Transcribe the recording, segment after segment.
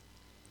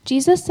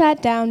Jesus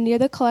sat down near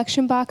the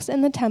collection box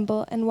in the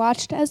temple and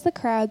watched as the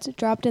crowds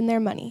dropped in their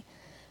money.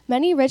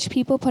 Many rich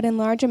people put in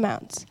large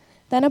amounts.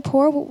 Then a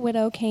poor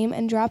widow came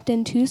and dropped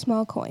in 2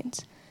 small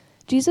coins.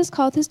 Jesus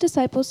called his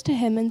disciples to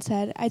him and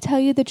said, "I tell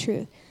you the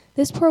truth.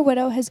 This poor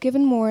widow has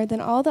given more than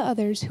all the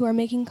others who are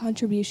making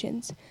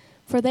contributions.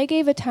 For they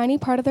gave a tiny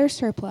part of their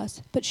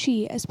surplus, but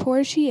she, as poor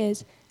as she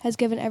is, has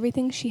given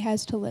everything she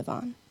has to live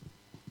on."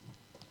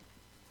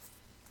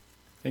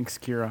 Thanks,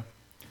 Kira.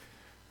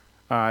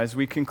 As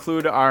we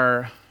conclude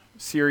our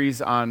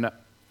series on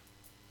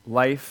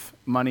life,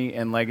 money,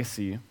 and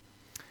legacy,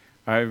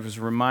 I was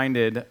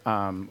reminded,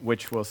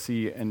 which we'll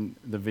see in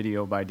the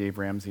video by Dave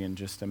Ramsey in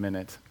just a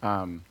minute.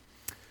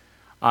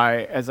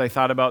 As I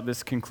thought about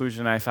this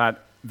conclusion, I thought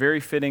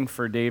very fitting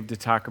for Dave to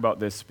talk about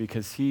this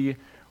because he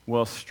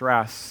will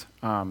stress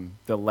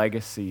the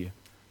legacy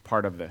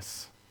part of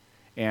this.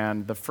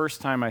 And the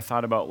first time I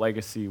thought about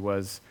legacy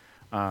was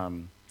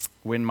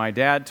when my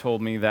dad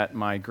told me that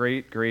my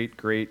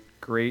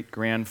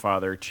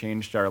great-great-great-great-grandfather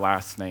changed our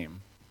last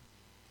name.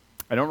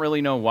 I don't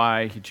really know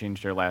why he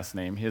changed our last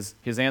name. His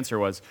answer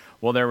was,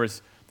 well, there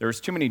was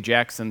too many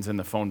Jacksons in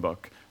the phone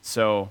book.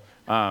 So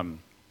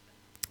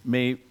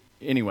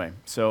anyway,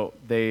 so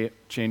they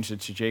changed it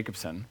to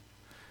Jacobson.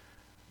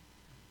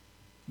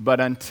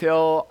 But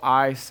until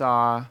I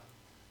saw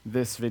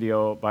this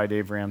video by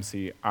Dave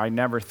Ramsey, I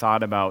never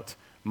thought about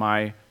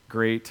my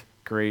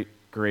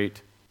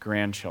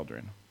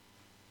great-great-great-grandchildren.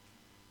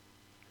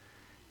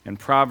 And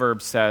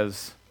Proverbs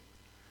says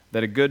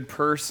that a good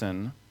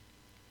person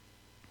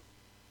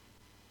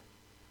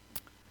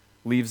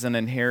leaves an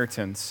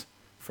inheritance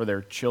for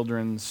their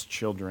children's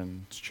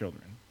children's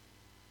children.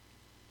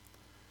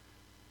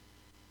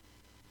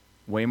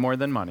 Way more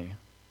than money.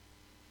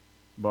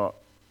 But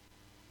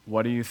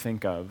what do you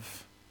think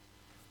of?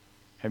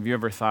 Have you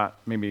ever thought,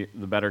 maybe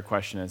the better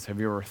question is, have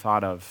you ever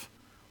thought of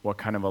what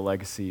kind of a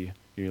legacy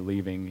you're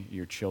leaving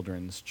your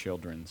children's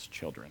children's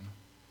children?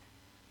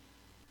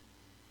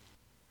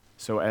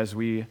 So as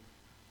we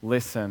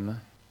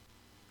listen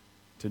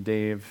to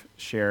Dave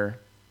share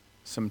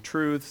some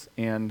truths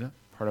and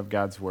part of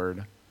God's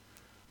Word,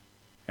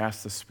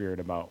 ask the Spirit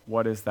about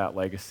what is that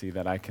legacy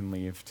that I can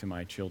leave to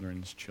my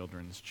children's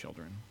children's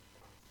children.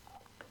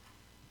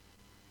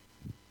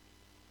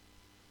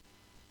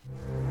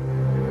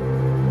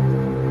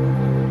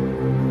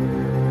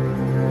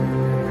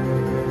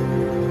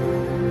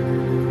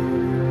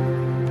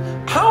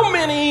 How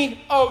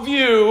many of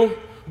you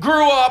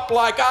grew up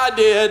like I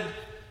did,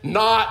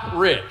 not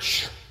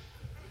rich?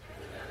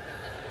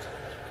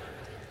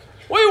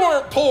 We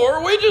weren't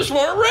poor, we just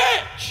weren't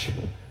rich.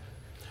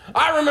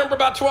 I remember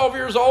about 12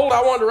 years old,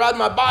 I wanted to ride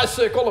my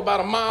bicycle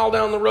about a mile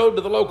down the road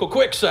to the local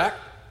Quick Sack.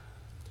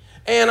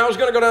 And I was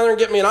going to go down there and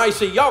get me an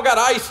icy. Y'all got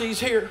ices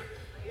here?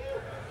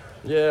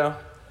 Yeah.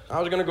 I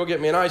was going to go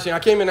get me an icy. I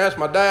came in and asked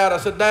my dad, I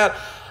said, "Dad,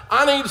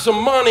 I need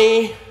some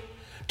money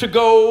to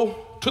go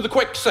to the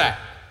Quick Sack."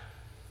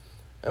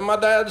 And my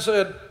dad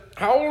said,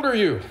 "How old are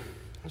you?"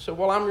 I said,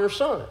 "Well, I'm your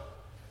son.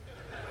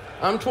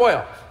 I'm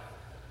 12.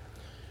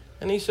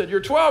 And he said, "You're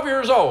 12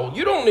 years old.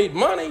 You don't need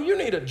money. You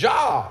need a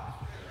job."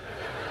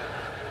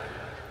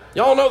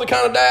 Y'all know the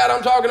kind of dad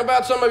I'm talking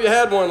about? Some of you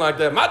had one like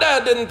that. My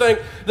dad didn't think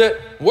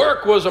that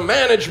work was a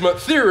management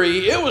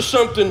theory. It was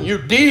something you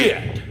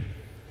did.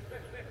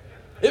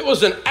 It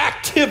was an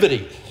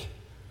activity.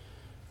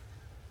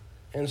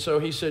 And so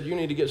he said, "You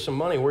need to get some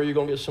money. Where are you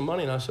going to get some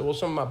money?" And I said, "Well,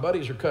 some of my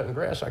buddies are cutting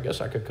grass. I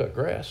guess I could cut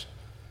grass."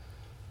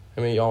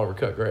 I mean, y'all ever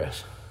cut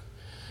grass?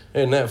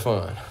 Isn't that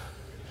fun?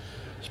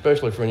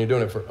 Especially when you're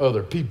doing it for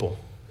other people.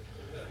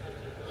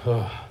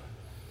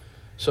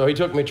 So he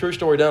took me, true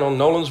story, down on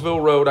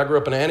Nolensville Road. I grew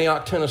up in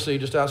Antioch, Tennessee,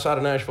 just outside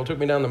of Nashville. Took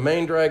me down the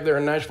main drag there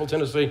in Nashville,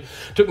 Tennessee.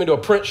 Took me to a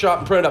print shop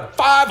and printed up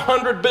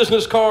 500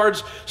 business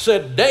cards,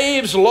 said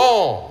Dave's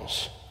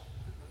Lawns.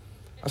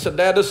 I said,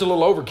 "Dad, this is a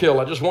little overkill.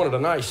 I just wanted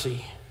an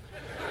icy."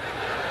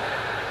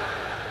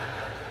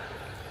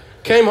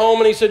 Came home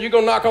and he said, "You go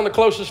knock on the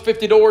closest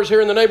 50 doors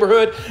here in the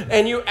neighborhood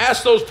and you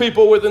ask those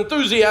people with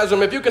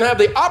enthusiasm if you can have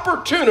the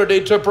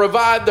opportunity to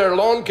provide their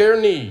lawn care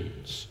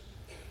needs.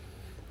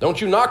 Don't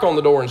you knock on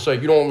the door and say,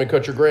 'You don't want me to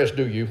cut your grass,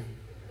 do you?'"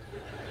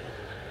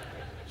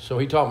 So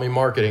he taught me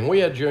marketing. We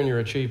had junior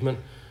achievement.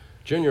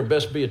 Junior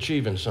best be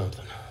achieving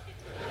something.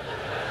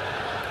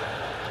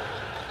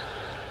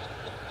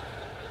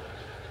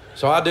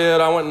 So I did.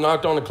 I went and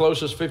knocked on the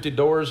closest 50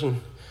 doors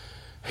and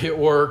it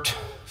worked.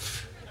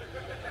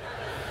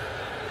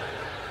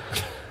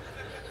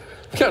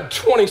 Got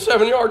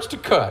 27 yards to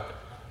cut.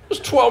 I was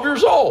 12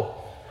 years old.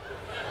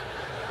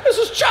 This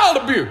is child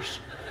abuse.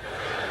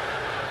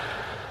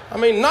 I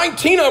mean,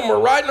 19 of them were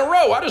right in a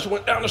row. I just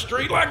went down the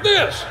street like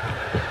this.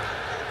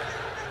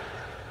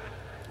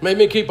 Made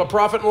me keep a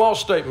profit and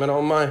loss statement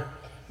on my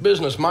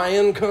business. My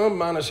income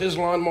minus his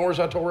lawnmowers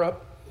I tore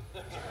up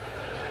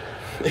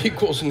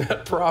equals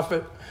net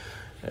profit.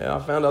 Yeah, I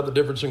found out the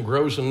difference in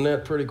gross and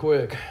net pretty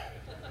quick.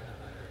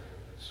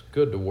 It's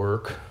good to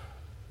work.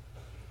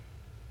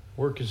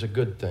 Work is a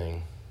good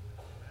thing.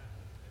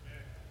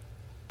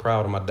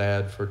 Proud of my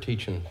dad for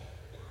teaching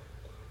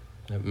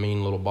That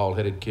mean little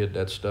bald-headed kid,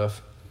 that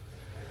stuff.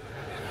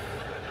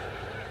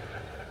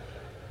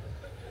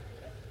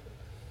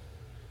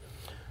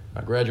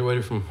 I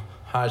graduated from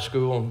high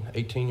school,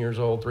 18 years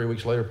old. 3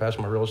 weeks later, passed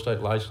my real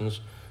estate license,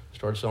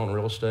 started selling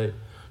real estate.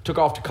 Took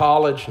off to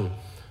college and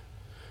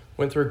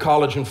went through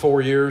college in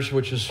 4 years,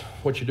 which is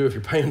what you do if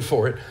you're paying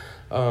for it.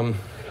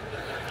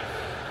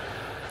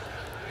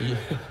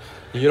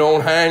 You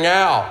don't hang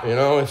out, you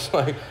know. It's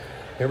like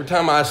every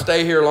time I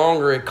stay here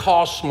longer, it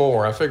costs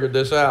more. I figured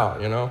this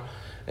out, you know.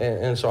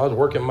 And so I was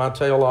working my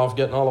tail off,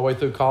 getting all the way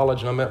through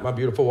college, and I met my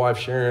beautiful wife,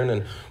 Sharon,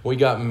 and we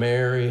got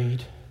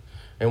married,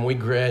 and we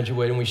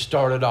graduated, and we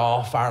started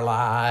off our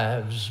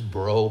lives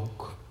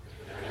broke.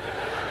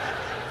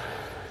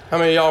 How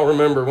many of y'all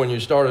remember when you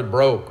started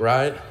broke,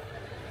 right?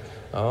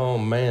 Oh,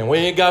 man, we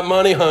ain't got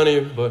money, honey,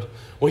 but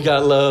we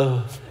got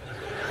love.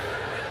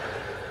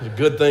 It's a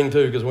good thing,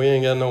 too, because we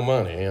ain't got no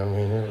money. I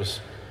mean,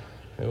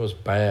 it was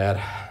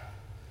bad.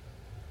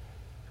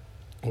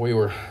 We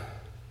were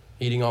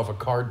eating off a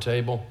card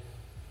table.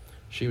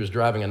 She was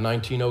driving a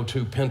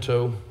 1902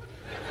 Pinto.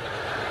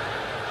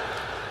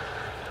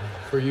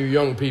 For you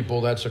young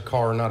people, that's a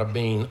car, not a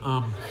bean.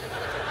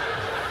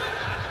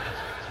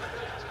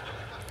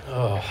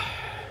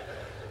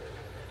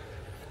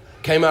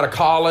 Came out of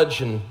college,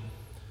 and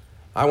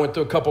I went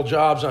through a couple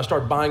jobs, and I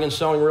started buying and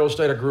selling real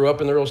estate. I grew up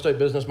in the real estate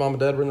business. Mom and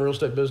Dad were in the real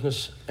estate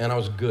business, and I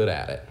was good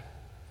at it.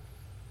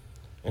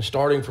 And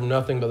starting from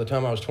nothing, by the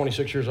time I was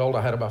 26 years old,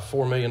 I had about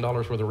 $4 million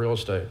worth of real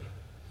estate.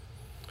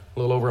 A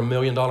little over $1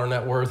 million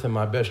net worth. In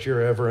my best year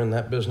ever in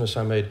that business,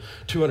 I made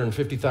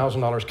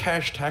 $250,000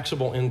 cash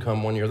taxable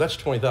income one year. That's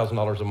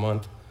 $20,000 a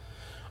month.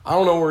 I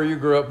don't know where you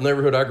grew up, the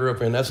neighborhood I grew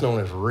up in, that's known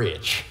as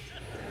rich.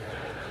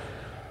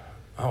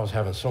 I was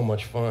having so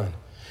much fun.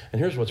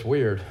 And here's what's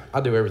weird. I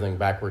do everything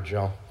backwards,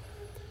 y'all.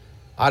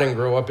 I didn't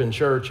grow up in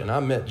church, and I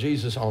met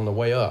Jesus on the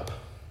way up.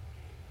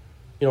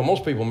 You know,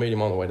 most people meet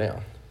him on the way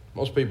down.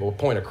 Most people,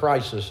 point of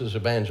crisis is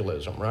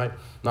evangelism, right?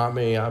 Not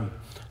me.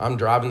 I'm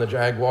driving the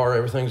Jaguar.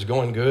 Everything's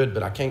going good,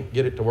 but I can't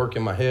get it to work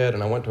in my head.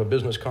 And I went to a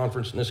business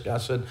conference, and this guy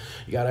said,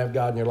 you got to have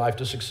God in your life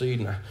to succeed.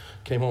 And I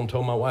came home and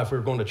told my wife we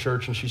were going to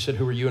church, and she said,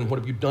 who are you, and what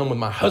have you done with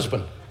my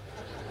husband?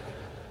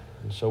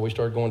 And so we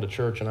started going to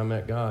church, and I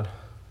met God.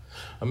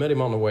 I met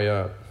him on the way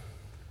up.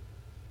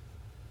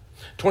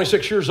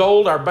 26 years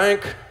old, our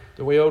bank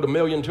that we owed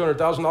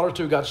 $1,200,000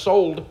 to got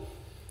sold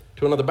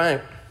to another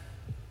bank.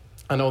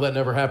 I know that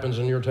never happens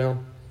in your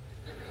town.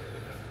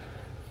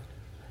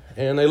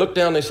 And they looked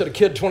down, they said, a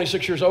kid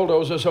 26 years old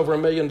owes us over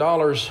 $1 million.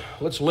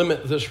 Let's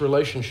limit this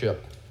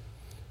relationship,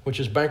 which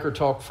is banker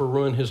talk for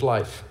ruin his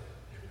life.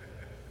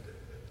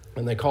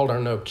 And they called our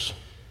notes.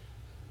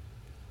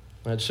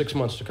 I had 6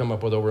 months to come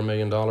up with over $1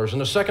 million.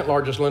 And the second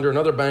largest lender,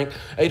 another bank,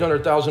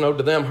 $800,000 owed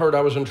to them, heard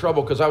I was in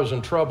trouble because I was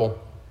in trouble.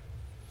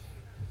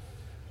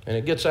 And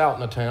it gets out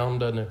in the town,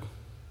 doesn't it?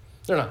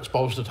 They're not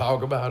supposed to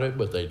talk about it,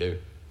 but they do.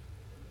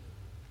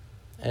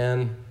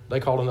 And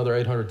they called another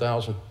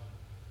 $800,000. So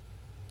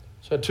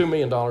I had $2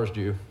 million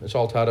due. It's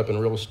all tied up in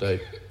real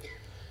estate.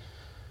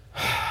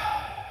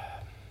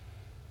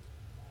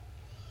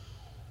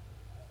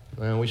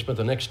 And we spent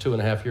the next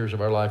 2.5 years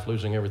of our life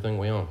losing everything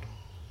we owned.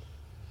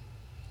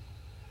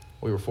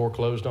 We were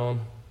foreclosed on.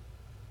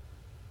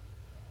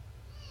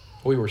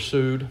 We were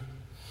sued.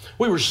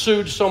 We were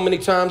sued so many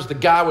times, the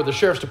guy with the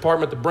sheriff's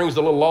department that brings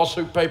the little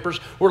lawsuit papers,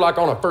 we're like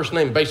on a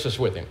first-name basis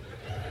with him.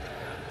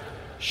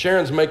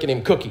 Sharon's making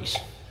him cookies.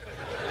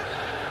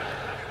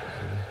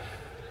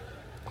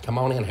 Come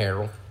on in,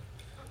 Harold.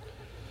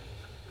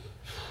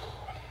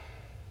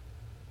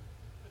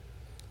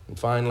 And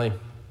finally,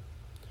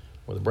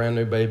 with a brand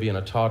new baby and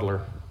a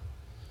toddler,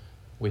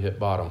 we hit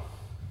bottom.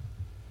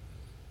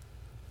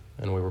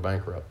 And we were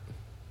bankrupt.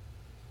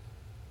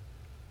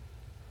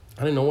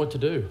 I didn't know what to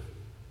do.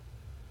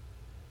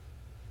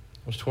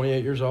 I was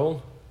 28 years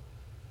old.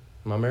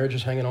 My marriage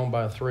is hanging on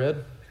by a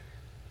thread.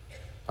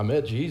 I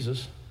met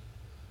Jesus.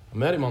 I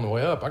met him on the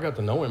way up. I got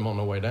to know him on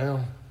the way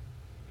down.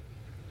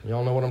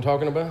 Y'all know what I'm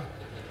talking about?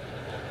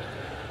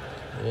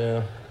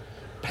 Yeah.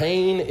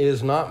 Pain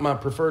is not my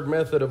preferred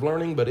method of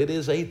learning, but it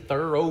is a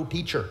thorough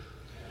teacher.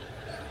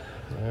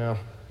 Yeah.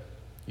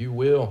 You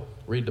will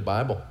read the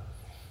Bible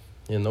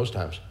in those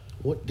times.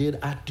 What did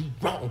I do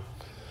wrong?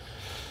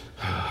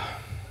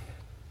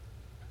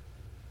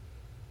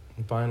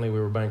 And finally, we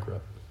were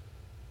bankrupt.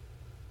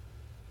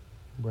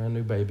 Brand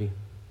new baby.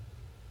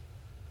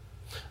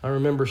 I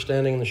remember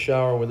standing in the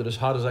shower with it as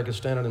hot as I could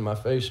stand it in my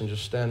face and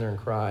just stand there and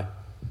cry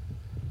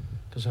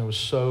because I was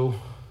so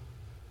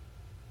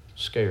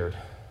scared.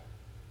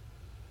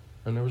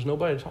 And there was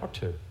nobody to talk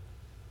to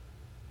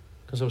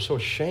because I was so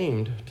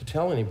ashamed to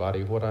tell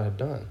anybody what I had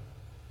done.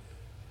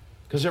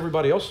 Because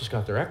everybody else has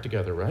got their act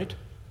together, right?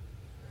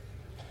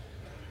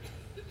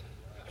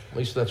 At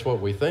least that's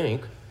what we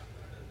think,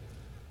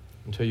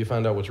 until you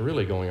find out what's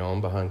really going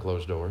on behind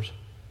closed doors.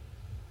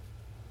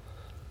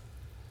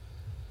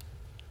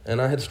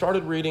 And I had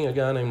started reading a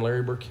guy named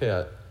Larry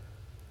Burkett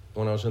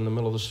when I was in the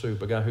middle of the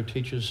soup, a guy who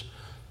teaches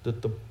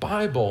that the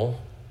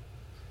Bible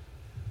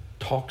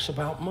talks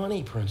about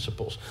money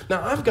principles.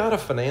 Now, I've got a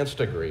finance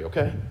degree,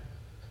 okay?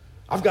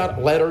 I've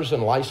got letters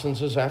and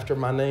licenses after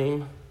my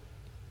name,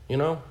 you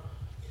know?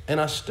 And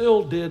I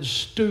still did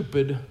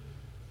stupid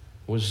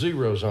with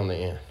zeros on the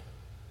end.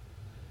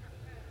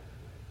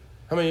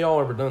 How many of y'all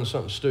ever done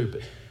something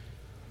stupid?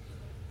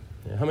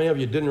 Yeah, how many of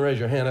you didn't raise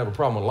your hand have a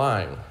problem with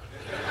lying?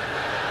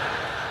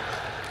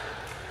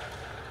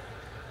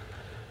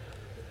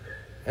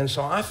 And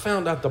so I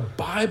found out the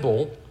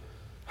Bible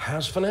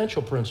has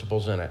financial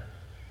principles in it.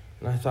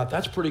 And I thought,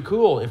 that's pretty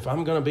cool. If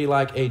I'm going to be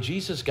like a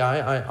Jesus guy,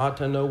 I ought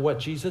to know what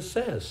Jesus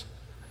says.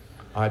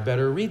 I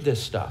better read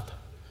this stuff.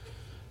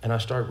 And I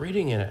started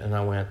reading in it, and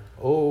I went,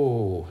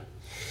 oh,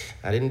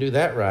 I didn't do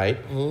that right.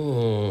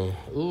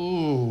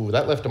 Ooh,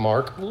 that left a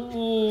mark.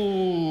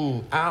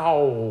 Ooh,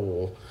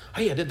 ow.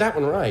 Hey, I did that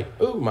one right.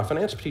 Ooh, my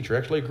finance teacher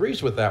actually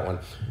agrees with that one.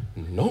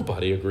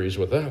 Nobody agrees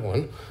with that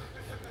one.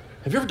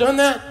 Have you ever done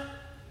that?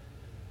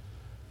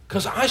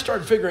 Because I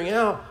started figuring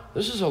out,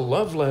 this is a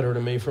love letter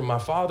to me from my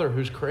father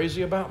who's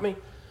crazy about me.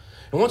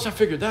 And once I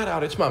figured that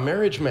out, it's my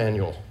marriage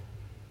manual.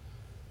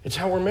 It's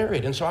how we're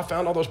married. And so I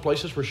found all those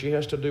places where she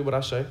has to do what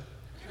I say.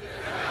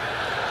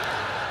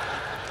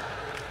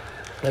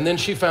 And then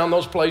she found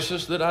those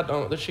places that I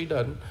don't, that she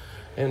doesn't.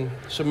 And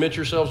submit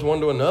yourselves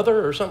one to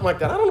another or something like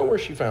that. I don't know where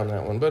she found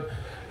that one, but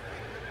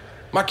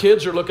my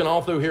kids are looking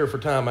all through here for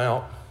time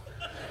out.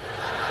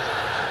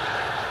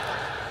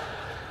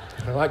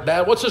 They're like,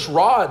 Dad, what's this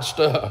rod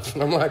stuff?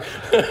 And I'm like,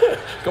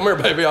 come here,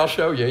 baby, I'll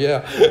show you,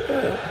 yeah.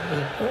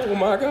 Oh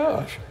my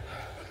gosh.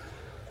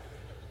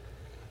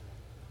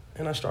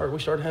 And we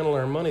started handling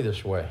our money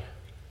this way.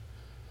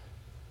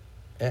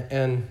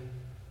 And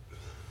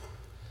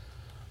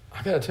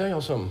I got to tell y'all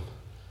something.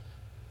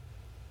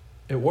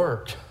 It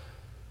worked.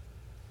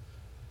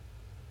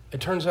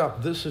 It turns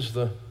out this is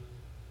the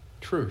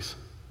truth.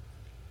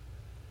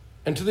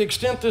 And to the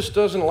extent this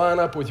doesn't line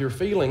up with your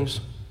feelings,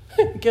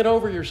 get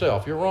over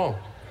yourself. You're wrong.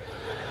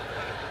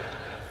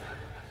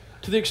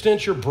 To the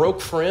extent your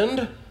broke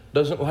friend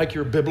doesn't like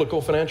your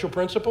biblical financial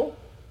principle,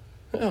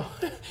 well,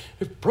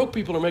 if broke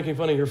people are making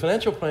fun of your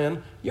financial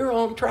plan, you're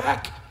on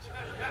track.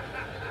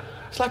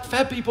 It's like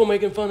fat people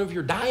making fun of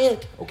your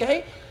diet,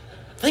 okay?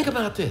 Think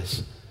about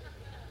this.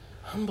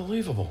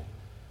 Unbelievable.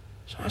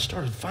 So I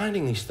started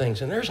finding these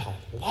things, and there's a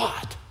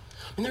lot.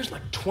 I mean, there's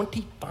like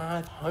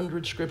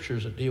 2,500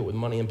 scriptures that deal with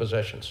money and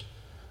possessions.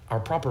 Our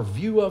proper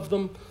view of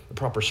them, the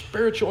proper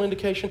spiritual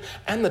indication,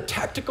 and the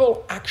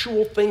tactical,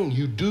 actual thing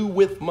you do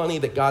with money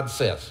that God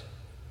says.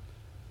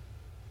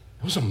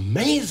 It was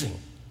amazing.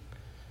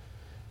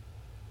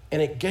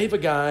 And it gave a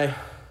guy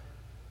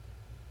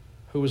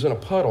who was in a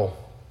puddle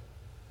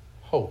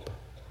hope.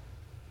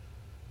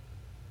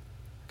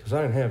 Because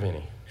I didn't have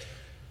any.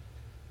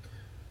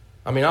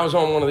 I mean, I was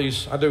on one of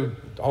these, I do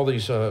all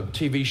these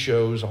TV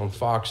shows on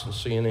Fox and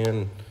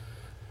CNN,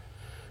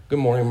 Good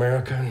Morning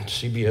America and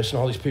CBS and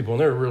all these people,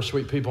 and they're real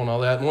sweet people and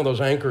all that. And one of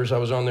those anchors, I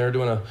was on there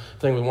doing a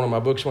thing with one of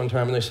my books one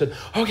time, and they said,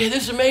 okay,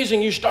 this is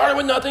amazing. You started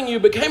with nothing, you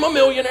became a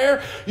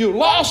millionaire, you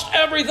lost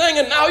everything,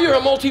 and now you're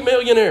a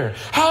multimillionaire.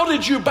 How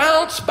did you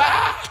bounce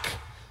back?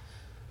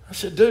 I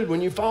said, dude,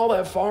 when you fall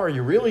that far,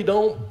 you really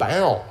don't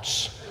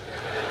bounce.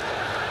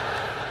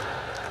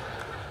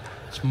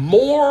 It's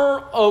more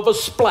of a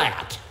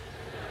splat.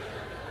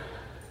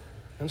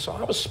 And so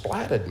I was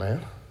splatted,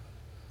 man.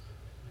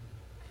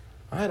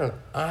 I had an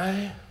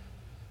I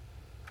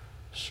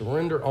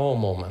surrender all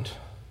moment.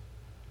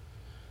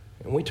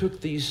 And we took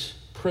these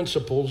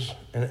principles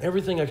and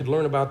everything I could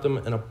learn about them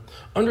and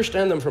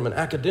understand them from an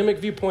academic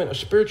viewpoint, a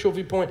spiritual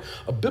viewpoint,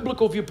 a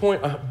biblical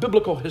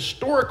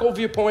historical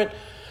viewpoint,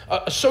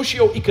 a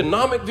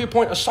socioeconomic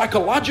viewpoint, a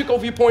psychological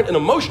viewpoint, an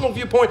emotional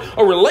viewpoint,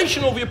 a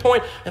relational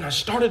viewpoint, and I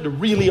started to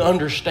really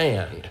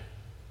understand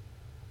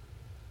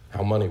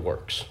how money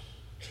works.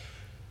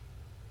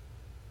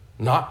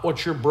 Not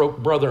what your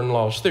broke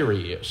brother-in-law's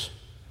theory is.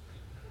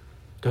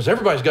 Because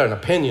everybody's got an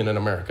opinion in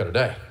America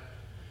today.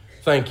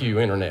 Thank you,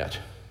 Internet.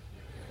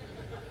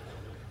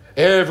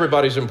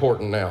 Everybody's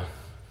important now.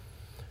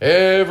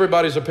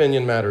 Everybody's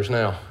opinion matters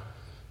now.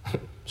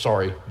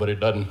 Sorry, but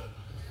it doesn't.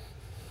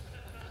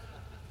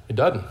 It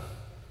doesn't.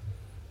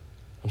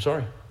 I'm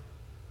sorry.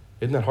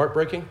 Isn't that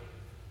heartbreaking?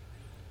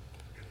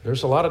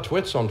 There's a lot of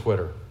twits on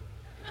Twitter.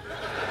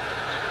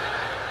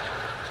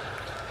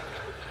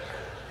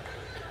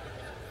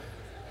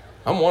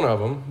 I'm one of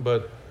them,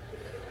 but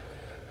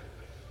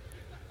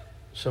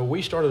so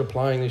we started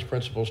applying these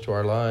principles to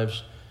our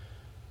lives,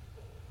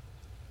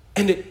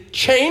 and it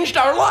changed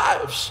our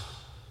lives.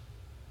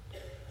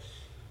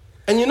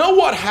 And you know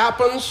what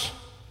happens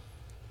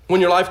when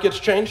your life gets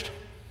changed?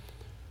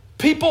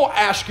 People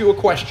ask you a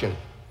question.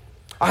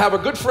 I have a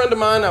good friend of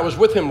mine. I was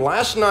with him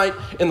last night.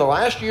 In the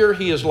last year,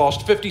 he has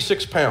lost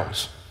 56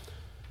 pounds.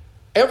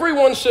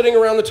 Everyone sitting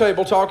around the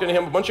table talking to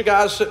him, a bunch of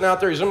guys sitting out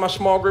there. He's in my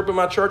small group in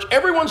my church.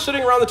 Everyone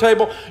sitting around the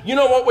table. You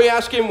know what we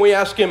ask him? We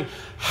ask him,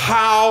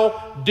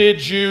 how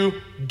did you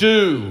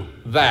do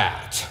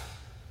that?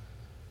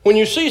 When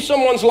you see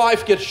someone's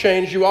life gets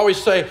changed, you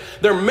always say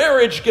their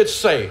marriage gets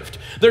saved,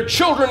 their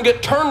children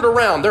get turned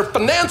around, their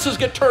finances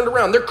get turned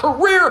around, their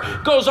career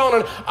goes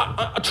on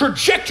a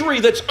trajectory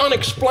that's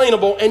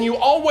unexplainable, and you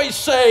always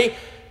say,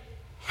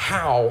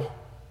 how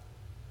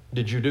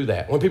did you do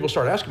that? When people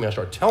started asking me, I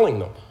started telling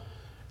them.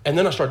 And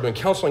then I started doing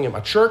counseling at my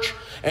church,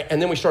 and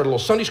then we started a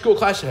little Sunday school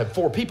class that had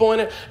 4 people in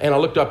it, and I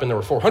looked up and there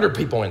were 400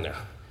 people in there.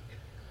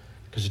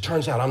 Because it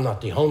turns out I'm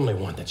not the only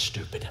one that's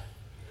stupid.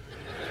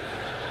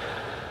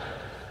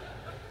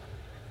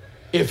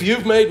 If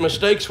you've made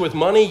mistakes with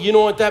money, you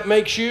know what that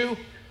makes you?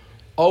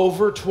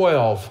 Over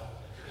 12.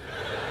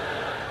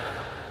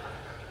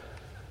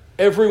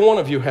 Every one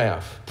of you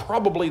have,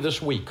 probably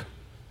this week.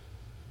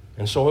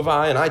 And so have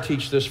I, and I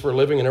teach this for a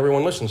living, and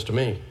everyone listens to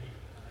me.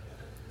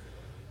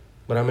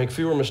 But I make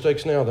fewer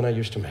mistakes now than I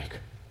used to make.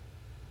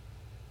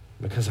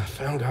 Because I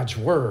found God's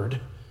word,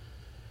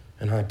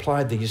 and I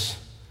applied these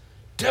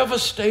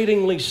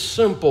devastatingly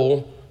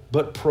simple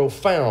but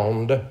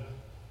profound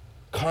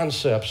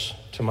concepts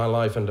to my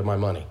life and to my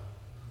money.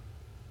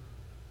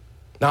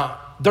 Now,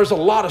 there's a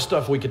lot of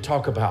stuff we could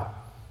talk about,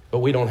 but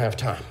we don't have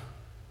time.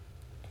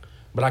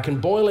 But I can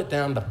boil it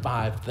down to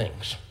 5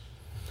 things.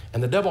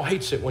 And the devil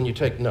hates it when you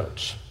take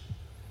notes.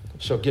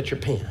 So get your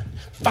pen.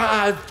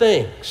 5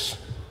 things.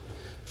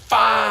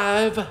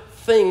 5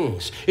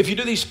 things. If you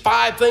do these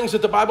 5 things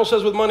that the Bible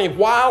says with money,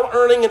 while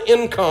earning an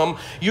income,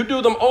 you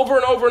do them over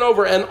and over and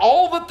over, and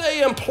all that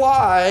they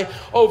imply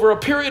over a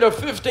period of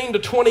 15 to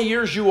 20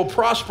 years, you will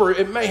prosper.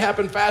 It may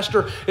happen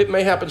faster, it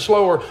may happen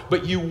slower,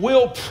 but you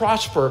will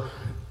prosper,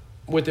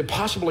 with the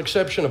possible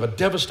exception of a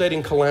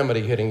devastating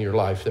calamity hitting your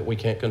life that we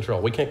can't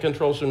control. We can't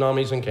control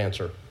tsunamis and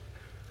cancer.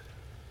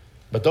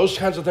 But those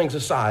kinds of things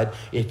aside,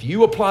 if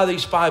you apply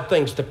these 5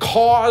 things, the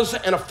cause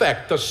and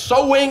effect, the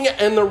sowing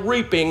and the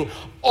reaping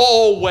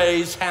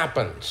always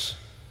happens.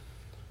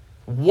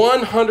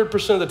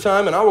 100% of the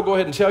time, and I will go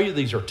ahead and tell you,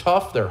 these are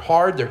tough, they're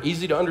hard, they're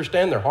easy to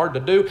understand, they're hard to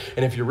do,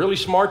 and if you're really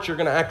smart, you're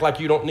going to act like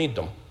you don't need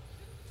them.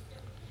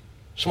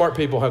 Smart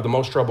people have the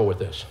most trouble with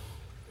this.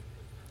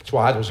 That's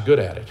why I was good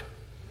at it.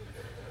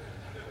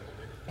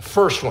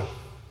 First one,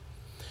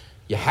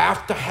 you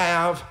have to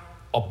have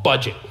a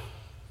budget.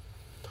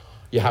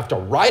 You have to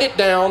write it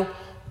down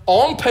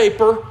on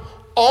paper,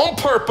 on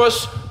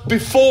purpose,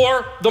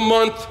 before the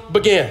month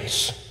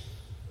begins.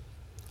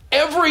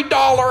 Every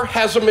dollar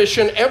has a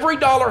mission. Every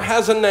dollar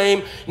has a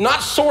name.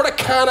 Not sort of,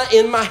 kind of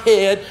in my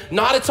head.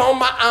 Not it's on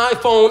my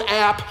iPhone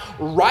app.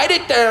 Write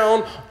it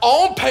down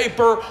on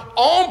paper,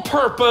 on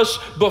purpose,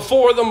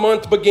 before the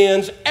month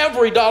begins.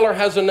 Every dollar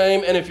has a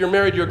name, and if you're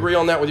married, you agree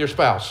on that with your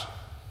spouse.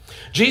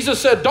 Jesus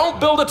said, don't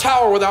build a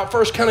tower without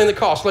first counting the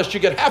cost, lest you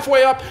get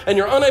halfway up and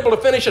you're unable to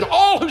finish, and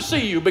all who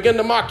see you begin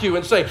to mock you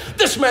and say,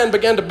 this man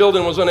began to build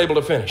and was unable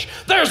to finish.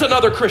 There's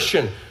another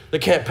Christian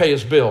that can't pay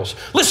his bills.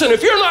 Listen,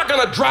 if you're not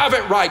going to drive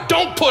it right,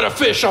 don't put a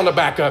fish on the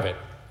back of it.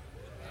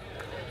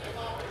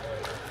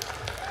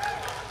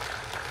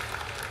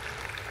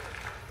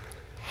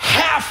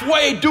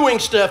 Halfway doing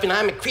stuff, and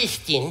I'm a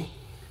Christian.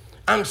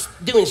 I'm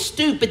doing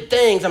stupid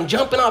things. I'm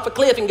jumping off a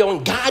cliff and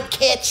going, God,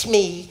 catch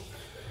me.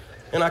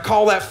 And I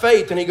call that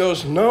faith, and he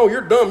goes, no,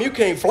 you're dumb, you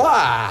can't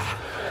fly.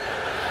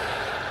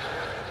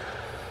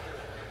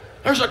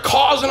 There's a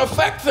cause and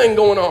effect thing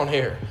going on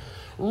here.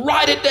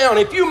 Write it down.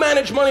 If you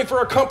manage money for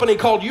a company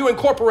called You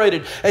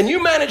Incorporated, and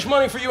you manage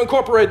money for You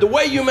Incorporated the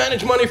way you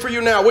manage money for you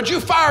now, would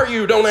you fire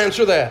you? Don't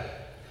answer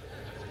that.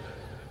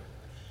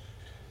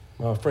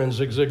 My friend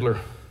Zig Ziglar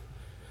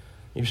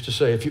used to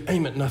say, if you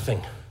aim at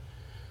nothing,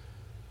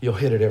 you'll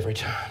hit it every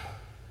time.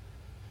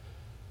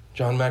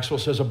 John Maxwell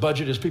says a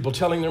budget is people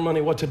telling their money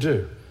what to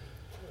do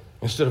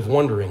instead of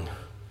wondering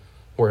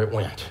where it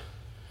went.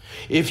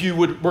 If you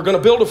were going to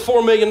build a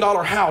 $4 million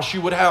house,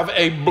 you would have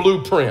a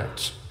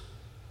blueprint.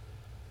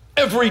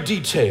 Every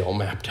detail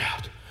mapped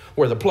out.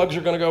 Where the plugs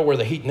are going to go, where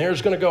the heat and air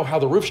is going to go, how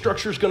the roof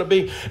structure is going to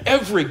be.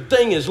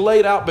 Everything is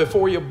laid out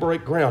before you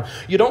break ground.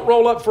 You don't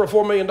roll up for a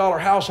 $4 million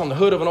house on the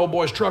hood of an old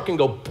boy's truck and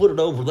go put it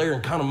over there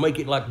and kind of make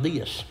it like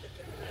this.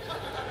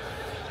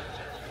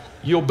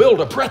 You'll build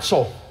a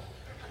pretzel.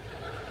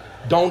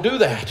 Don't do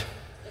that.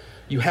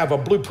 You have a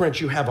blueprint,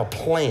 you have a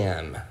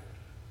plan.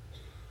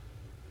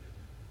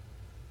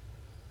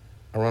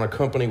 I run a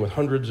company with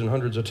hundreds and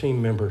hundreds of team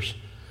members,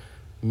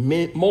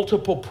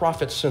 multiple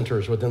profit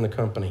centers within the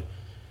company.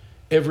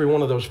 Every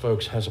one of those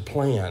folks has a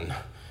plan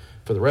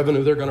for the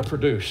revenue they're going to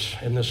produce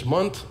in this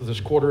month, this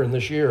quarter, and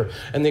this year,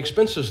 and the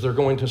expenses they're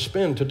going to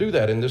spend to do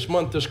that in this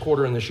month, this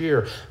quarter, and this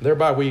year.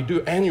 Thereby, we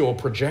do annual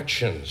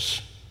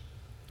projections.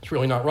 It's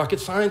really not rocket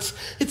science.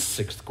 It's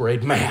 6th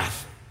grade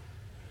math.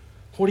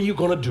 What are you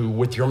going to do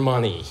with your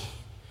money?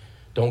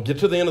 Don't get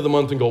to the end of the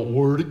month and go,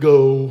 where'd it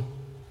go?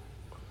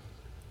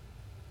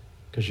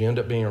 Because you end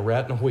up being a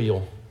rat in a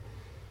wheel.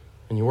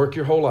 And you work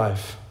your whole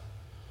life.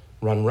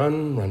 Run,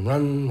 run, run,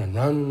 run, run,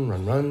 run,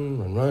 run, run,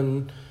 run,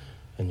 run.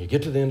 And you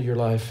get to the end of your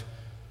life,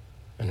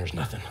 and there's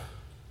nothing.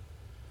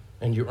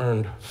 And you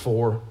earned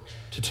 $4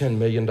 to $10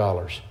 million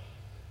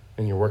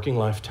in your working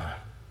lifetime.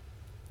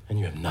 And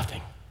you have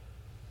nothing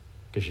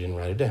because you didn't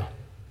write it down.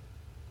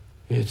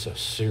 It's a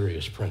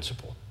serious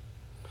principle.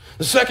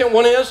 The second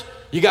one is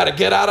you got to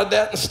get out of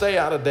debt and stay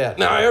out of debt.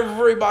 Now,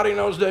 everybody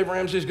knows Dave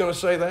Ramsey's going to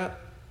say that.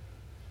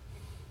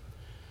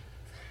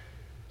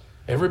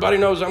 Everybody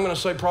knows I'm going to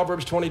say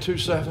Proverbs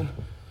 22:7.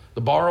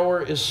 The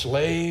borrower is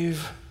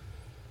slave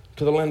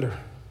to the lender.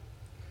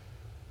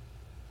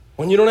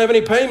 When you don't have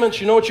any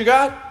payments, you know what you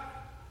got?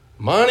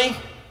 Money.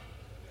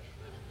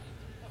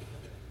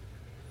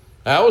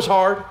 That was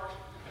hard.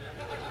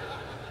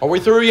 Are we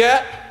through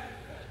yet?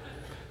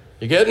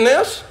 You getting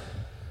this?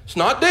 It's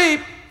not deep,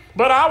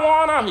 but I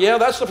wanna. Yeah,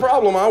 that's the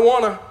problem. I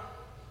wanna.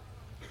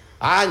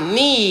 I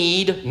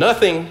need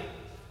nothing,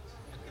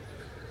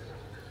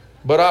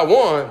 but I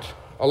want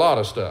a lot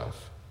of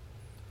stuff.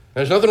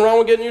 There's nothing wrong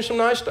with getting you some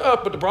nice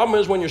stuff, but the problem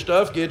is when your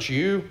stuff gets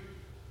you.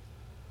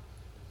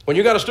 When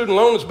you got a student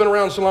loan that's been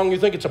around so long you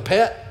think it's a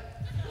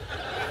pet.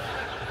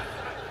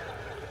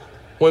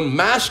 When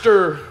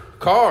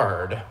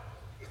MasterCard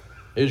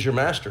is your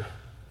master.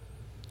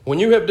 When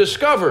you have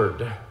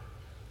discovered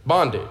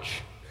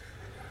bondage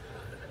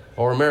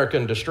or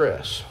American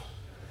distress.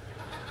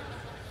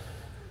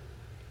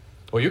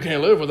 Well, you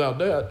can't live without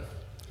debt.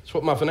 That's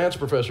what my finance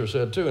professor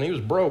said too, and he was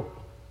broke.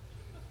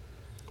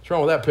 What's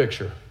wrong with that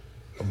picture?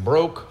 A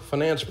broke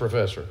finance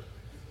professor.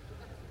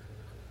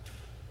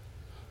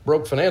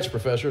 Broke finance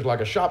professor is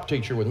like a shop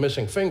teacher with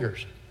missing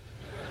fingers.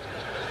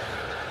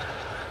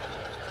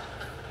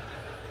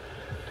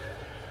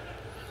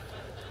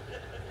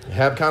 You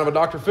have kind of a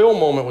Dr. Phil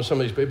moment with some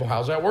of these people.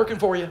 How's that working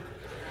for you?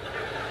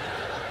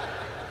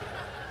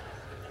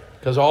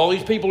 Because all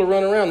these people are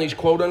running around, these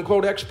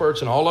quote-unquote experts,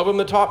 and all of them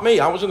that taught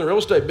me. I was in the real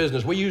estate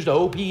business. We used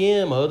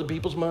OPM, other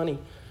people's money.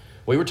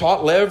 We were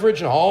taught leverage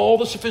and all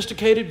the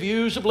sophisticated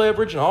views of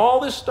leverage and all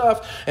this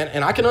stuff.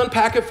 And I can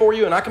unpack it for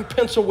you and I can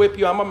pencil whip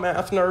you. I'm a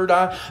math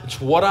nerd.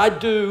 It's what I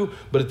do.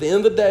 But at the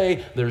end of the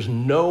day, there's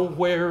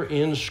nowhere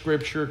in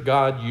Scripture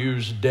God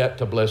used debt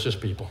to bless his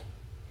people.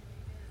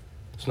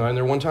 It's not in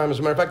there one time. As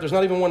a matter of fact, there's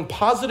not even one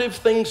positive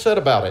thing said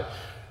about it.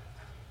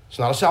 It's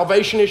not a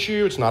salvation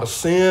issue. It's not a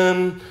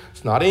sin.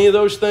 It's not any of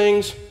those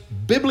things.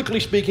 Biblically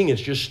speaking,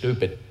 it's just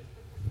stupid.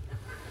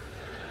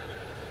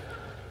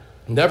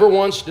 Never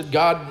once did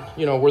God,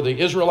 were the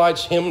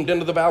Israelites hemmed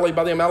into the valley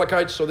by the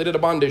Amalekites, so they did a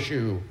bond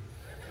issue.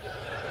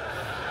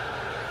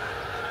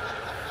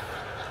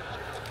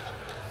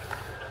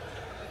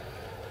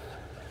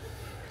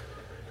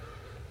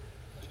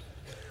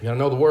 You got to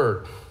know the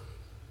Word.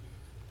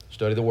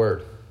 Study the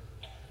Word.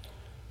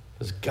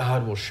 Because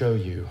God will show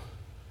you.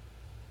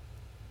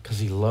 Because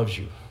he loves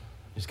you.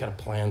 He's got a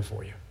plan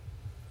for you.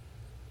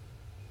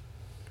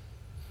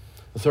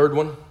 The third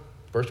one,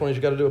 first one is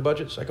you got to do a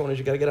budget. Second one is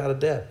you got to get out of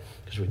debt.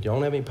 Because if you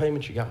don't have any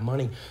payments, you got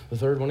money. The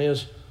third one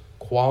is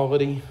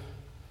quality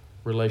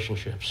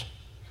relationships.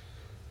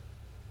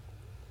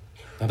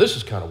 Now this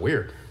is kind of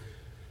weird.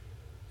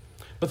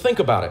 But think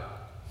about it.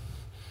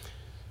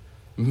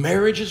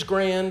 Marriage is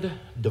grand,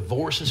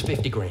 divorce is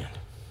 50 grand.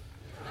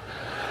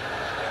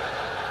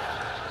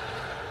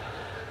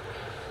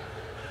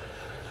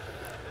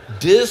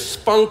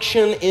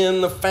 Dysfunction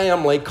in the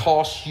family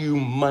costs you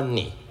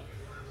money.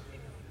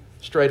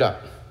 Straight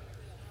up.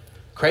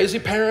 Crazy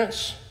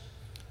parents,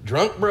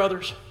 drunk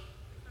brothers.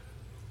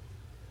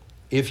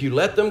 If you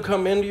let them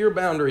come into your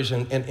boundaries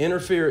and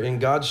interfere in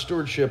God's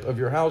stewardship of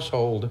your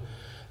household,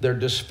 their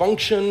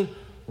dysfunction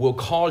will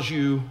cause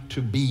you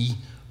to be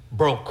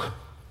broke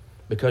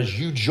because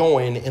you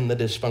join in the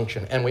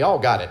dysfunction. And we all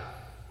got it.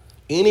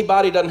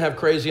 Anybody doesn't have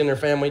crazy in their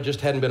family just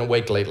hadn't been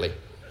awake lately.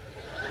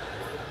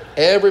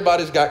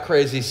 Everybody's got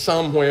crazy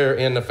somewhere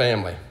in the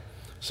family.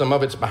 Some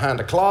of it's behind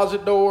a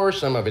closet door,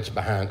 some of it's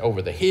behind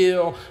over the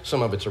hill,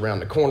 some of it's around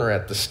the corner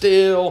at the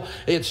still.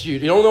 You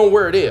don't know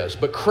where it is,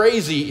 but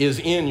crazy is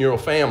in your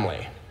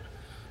family.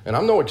 And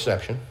I'm no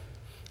exception.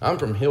 I'm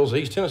from Hills,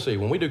 East Tennessee.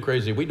 When we do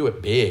crazy, we do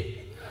it big.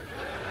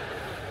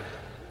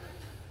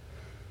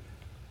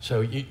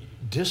 So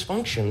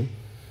dysfunction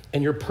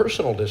and your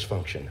personal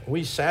dysfunction.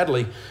 We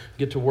sadly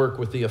get to work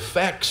with the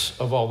effects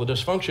of all the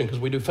dysfunction because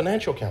we do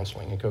financial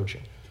counseling and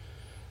coaching.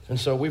 And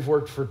so we've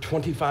worked for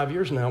 25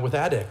 years now with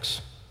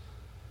addicts.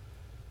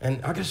 And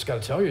I just got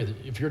to tell you,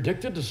 that if you're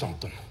addicted to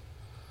something,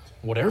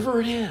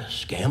 whatever it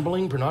is,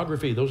 gambling,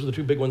 pornography, those are the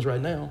two big ones right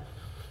now.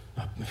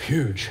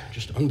 Huge,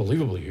 just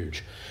unbelievably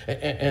huge.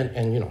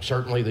 And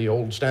certainly the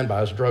old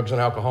standbys, drugs and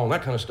alcohol and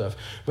that kind of stuff.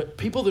 But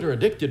people that are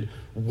addicted,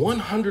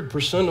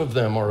 100% of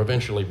them are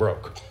eventually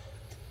broke.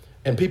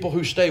 And people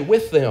who stay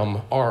with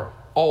them are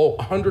all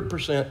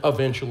 100%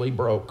 eventually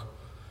broke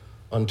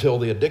until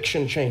the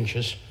addiction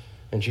changes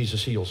and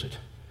Jesus heals it.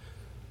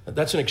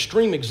 That's an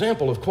extreme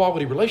example of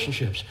quality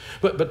relationships.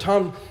 But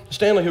Tom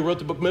Stanley, who wrote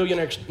the book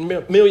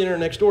Millionaire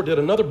Next Door, did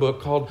another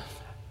book called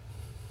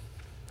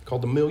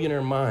The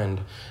Millionaire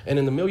Mind. And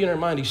in The Millionaire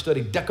Mind, he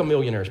studied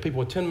decamillionaires, people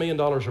with $10 million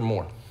or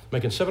more,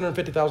 making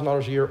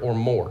 $750,000 a year or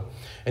more.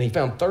 And he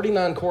found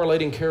 39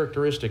 correlating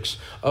characteristics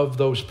of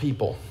those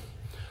people.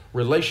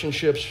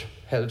 Relationships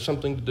had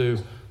something to do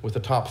with the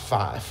top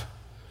 5.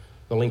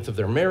 The length of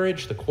their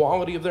marriage, the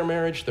quality of their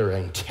marriage, their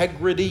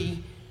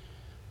integrity,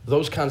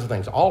 Those kinds of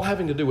things, all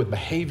having to do with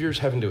behaviors,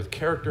 having to do with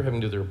character,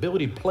 having to do with their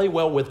ability to play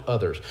well with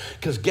others.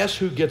 Because guess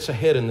who gets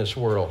ahead in this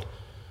world?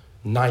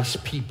 Nice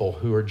people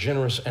who are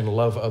generous and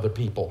love other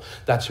people.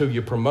 That's who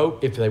you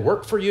promote if they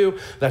work for you.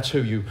 That's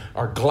who you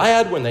are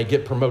glad when they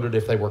get promoted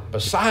if they work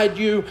beside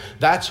you.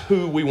 That's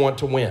who we want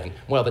to win.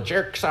 Well, the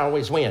jerks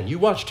always win. You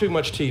watch too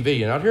much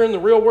TV, and out here in the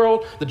real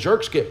world, the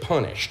jerks get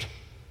punished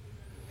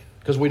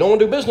because we don't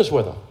want to do business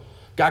with them.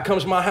 Guy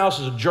comes to my house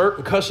as a jerk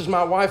and cusses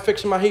my wife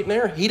fixing my heat and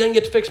air. He doesn't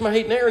get to fix my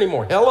heat and air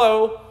anymore.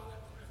 Hello.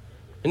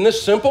 Isn't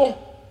this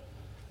simple?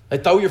 They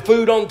throw your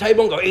food on the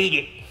table and go, eat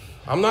it.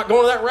 I'm not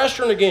going to that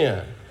restaurant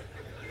again.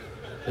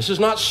 This is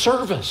not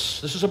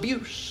service. This is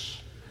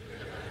abuse.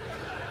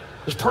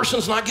 This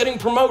person's not getting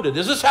promoted.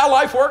 Is this how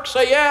life works?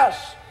 Say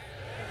yes.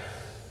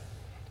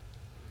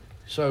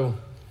 So,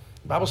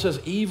 the Bible says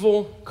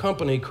evil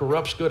company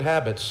corrupts good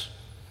habits.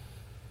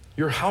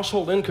 Your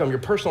household income, your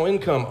personal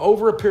income,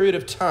 over a period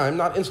of time,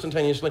 not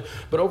instantaneously,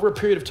 but over a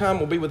period of time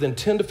will be within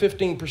 10 to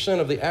 15%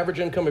 of the average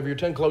income of your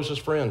 10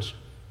 closest friends.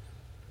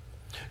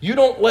 You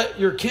don't let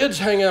your kids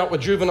hang out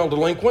with juvenile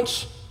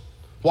delinquents.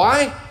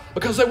 Why?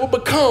 Because they will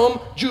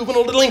become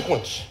juvenile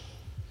delinquents.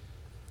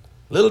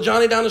 Little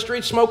Johnny down the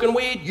street smoking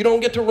weed, you don't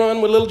get to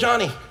run with little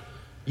Johnny.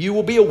 You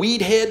will be a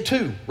weed head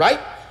too,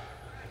 right?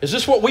 Is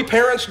this what we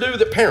parents do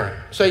that parent?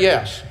 Say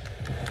yes.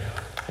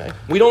 Okay.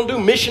 We don't do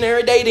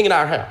missionary dating in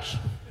our house.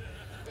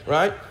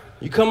 Right?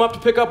 You come up to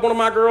pick up one of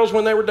my girls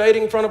when they were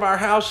dating in front of our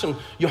house and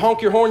you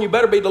honk your horn, you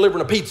better be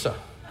delivering a pizza.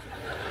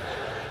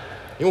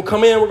 You won't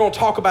come in, we're going to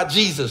talk about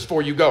Jesus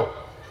before you go.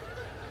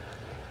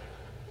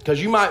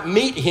 Because you might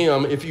meet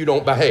him if you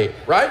don't behave,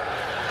 right?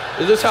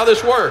 Is this how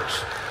this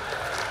works?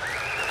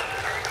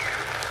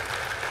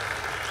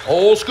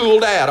 Old school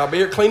dad, I'll be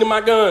here cleaning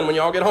my gun when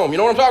y'all get home. You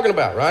know what I'm talking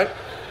about, right?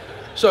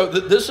 So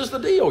this is the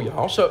deal,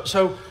 y'all.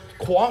 So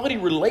quality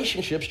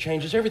relationships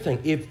changes everything.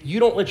 If you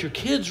don't let your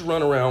kids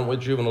run around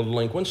with juvenile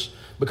delinquents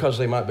because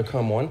they might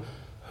become one,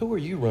 who are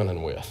you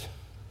running with?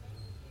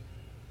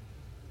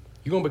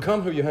 You're going to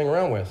become who you hang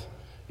around with.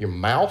 Your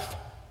mouth,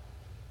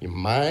 your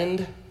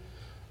mind.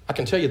 I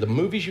can tell you the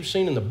movies you've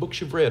seen and the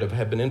books you've read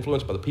have been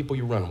influenced by the people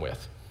you run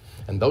with.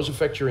 And those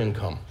affect your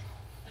income.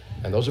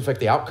 And those affect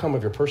the outcome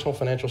of your personal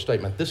financial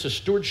statement. This is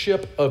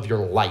stewardship of your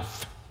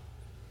life.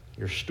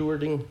 You're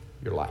stewarding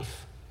your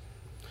life.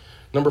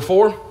 Number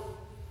 4,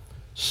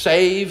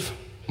 save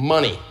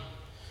money.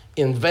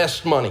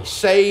 Invest money.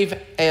 Save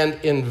and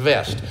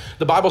invest.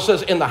 The Bible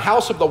says, in the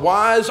house of the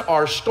wise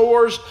are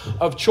stores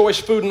of choice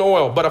food and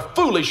oil, but a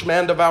foolish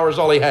man devours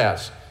all he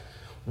has.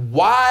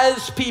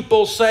 Wise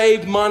people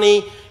save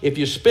money. If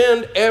you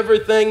spend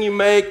everything you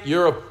make,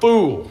 you're a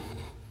fool.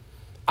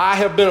 I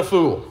have been a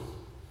fool.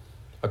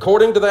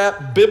 According to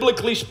that,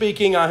 biblically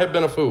speaking, I have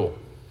been a fool.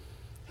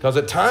 Because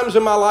at times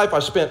in my life, I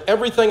spent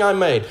everything I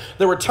made.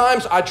 There were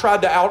times I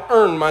tried to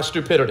out-earn my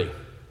stupidity.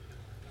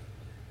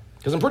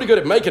 Because I'm pretty good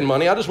at making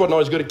money, I just wasn't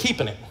always good at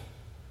keeping it.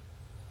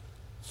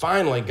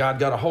 Finally, God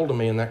got a hold of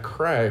me in that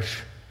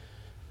crash.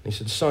 And he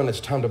said, son,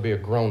 it's time to be a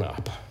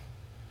grown-up.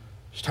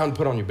 It's time to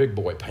put on your big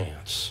boy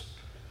pants.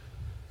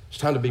 It's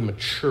time to be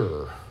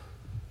mature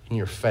in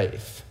your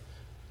faith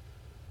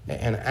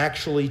and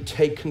actually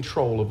take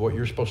control of what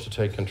you're supposed to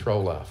take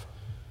control of.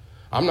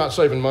 I'm not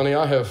saving money,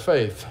 I have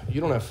faith. You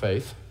don't have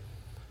faith.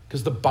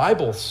 Because the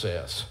Bible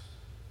says,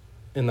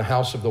 in the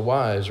house of the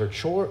wise are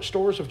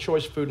stores of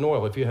choice food and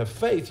oil. If you have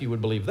faith, you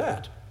would believe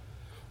that.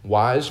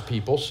 Wise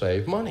people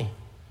save money.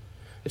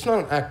 It's not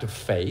an act of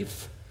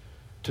faith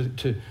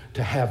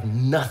to have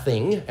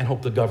nothing and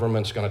hope the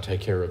government's going to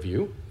take care of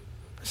you.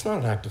 It's not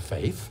an act of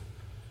faith.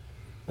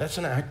 That's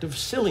an act of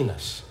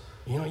silliness.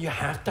 You know, you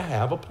have to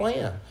have a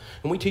plan.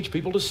 And we teach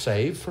people to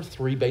save for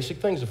 3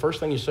 basic things. The first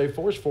thing you save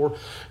for is for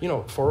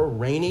a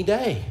rainy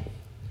day.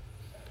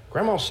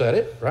 Grandma said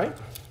it, right?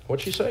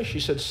 What'd she say? She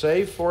said,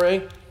 save for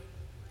a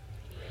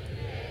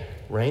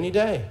rainy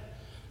day.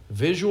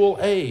 Visual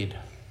aid.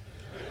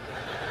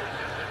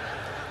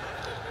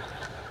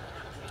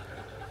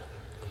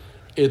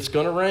 It's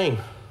going to rain.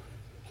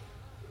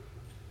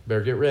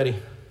 Better get ready.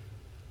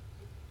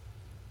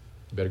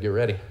 Better get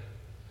ready.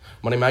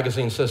 Money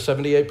Magazine says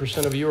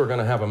 78% of you are going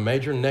to have a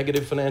major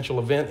negative financial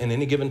event in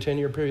any given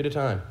 10-year period of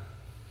time.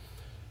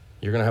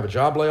 You're going to have a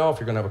job layoff.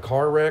 You're going to have a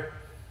car wreck.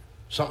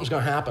 Something's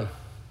going to happen.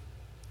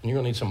 And you're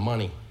going to need some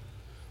money.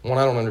 One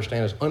I don't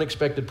understand is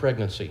unexpected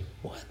pregnancy.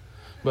 What?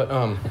 But,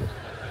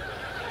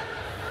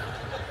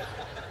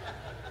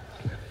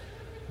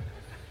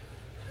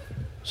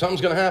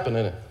 something's going to happen,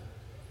 isn't it?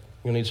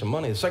 You're going to need some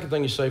money. The second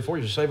thing you save for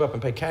is you save up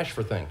and pay cash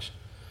for things.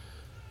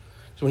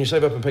 So when you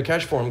save up and pay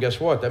cash for them, guess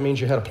what? That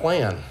means you had a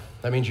plan.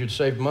 That means you'd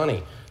saved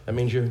money. That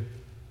means you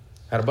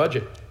had a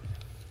budget.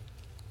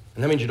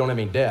 And that means you don't have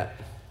any debt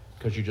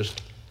because you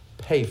just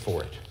pay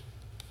for it.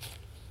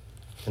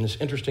 And this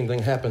interesting thing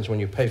happens when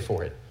you pay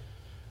for it.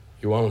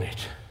 You own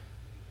it.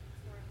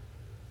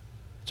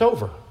 It's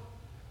over.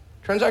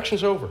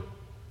 Transaction's over.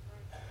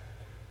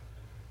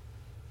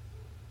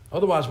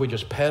 Otherwise, we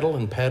just pedal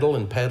and pedal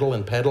and pedal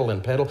and pedal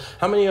and pedal.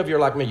 How many of you are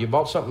like me? You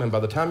bought something and by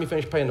the time you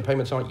finish paying the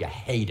payments on it, you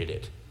hated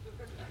it.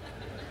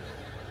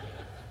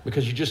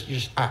 Because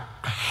I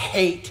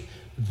hate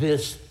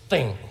this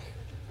thing.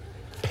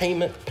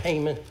 Payment,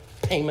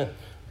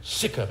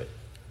 sick of it.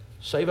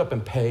 Save up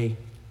and pay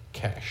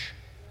cash.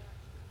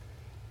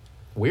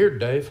 Weird,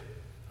 Dave.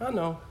 I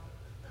know.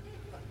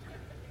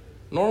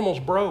 Normal's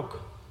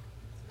broke.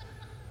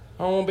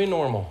 I don't want to be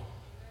normal.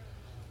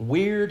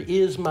 Weird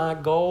is my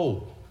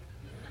goal.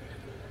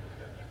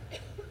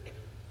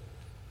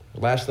 The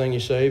last thing you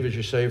save is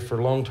you save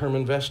for long-term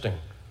investing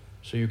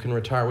so you can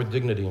retire with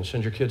dignity and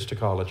send your kids to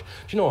college. Do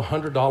you know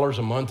 $100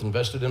 a month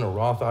invested in a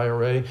Roth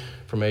IRA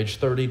from age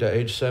 30 to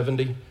age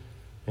 70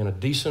 in a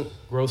decent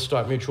growth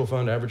stock mutual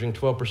fund averaging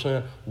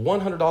 12%?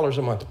 $100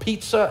 a month.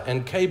 Pizza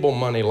and cable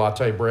money,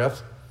 latte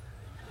breath.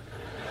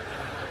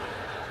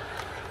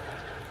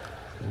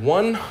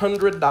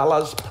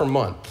 $100 per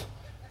month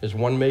is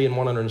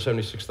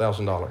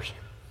 $1,176,000.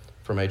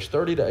 From age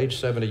 30 to age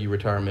 70, you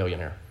retire a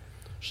millionaire.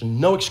 There's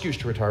no excuse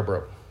to retire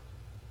broke.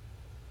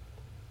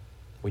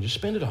 We just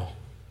spend it all.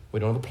 We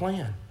don't have a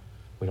plan.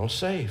 We don't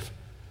save.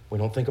 We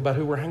don't think about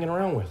who we're hanging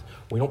around with.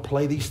 We don't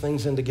play these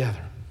things in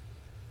together.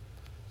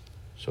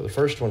 So the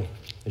first one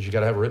is you got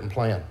to have a written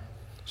plan.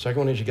 Second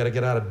one is you got to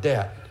get out of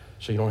debt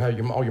so you don't have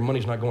all your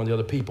money's not going to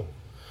other people.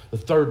 The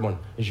third one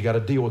is you got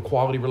to deal with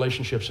quality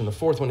relationships. And the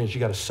fourth one is you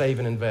got to save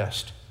and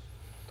invest.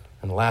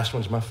 And the last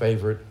one's my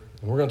favorite.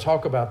 And we're going to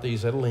talk about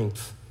these at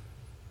length.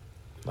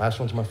 Last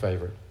one's my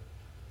favorite.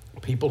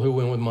 People who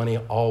win with money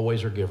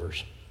always are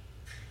givers.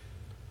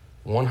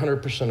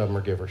 100% of them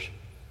are givers.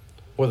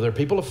 Whether they're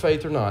people of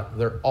faith or not,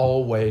 they're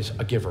always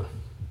a giver.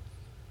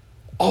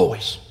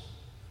 Always.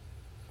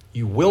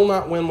 You will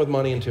not win with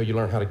money until you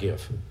learn how to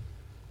give.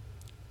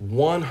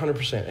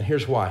 100%. And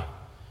here's why.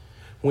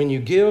 When you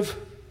give,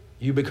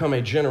 you become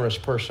a generous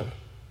person.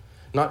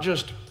 Not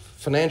just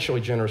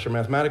financially generous or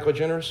mathematically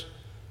generous,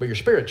 but your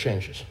spirit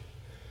changes.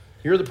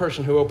 You're the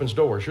person who opens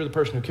doors. You're the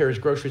person who carries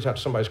groceries out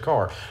to somebody's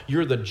car.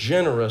 You're the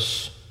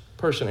generous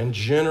person. And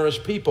generous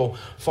people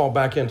fall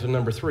back into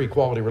number 3,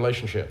 quality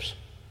relationships.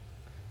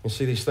 You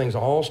see, these things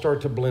all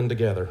start to blend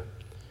together.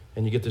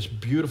 And you get this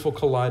beautiful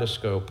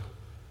kaleidoscope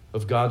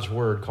of God's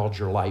word called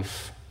your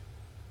life.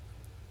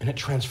 And it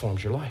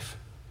transforms your life.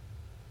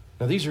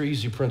 Now, these are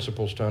easy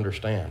principles to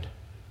understand.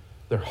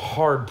 They're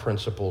hard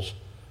principles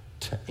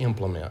to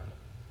implement.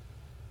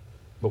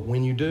 But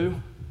when you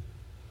do,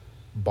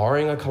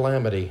 barring a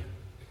calamity,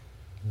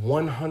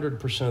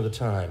 100% of the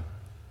time,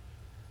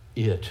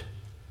 it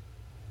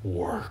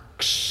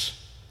works.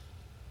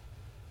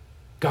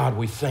 God,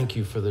 we thank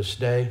you for this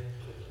day.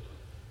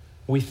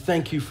 We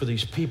thank you for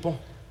these people.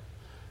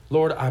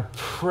 Lord, I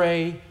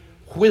pray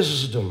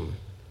wisdom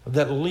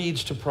that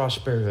leads to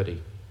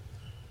prosperity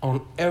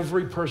on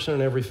every person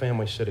and every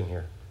family sitting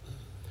here.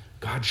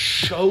 God,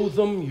 show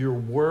them your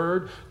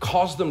word,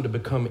 cause them to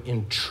become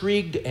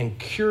intrigued and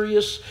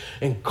curious,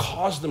 and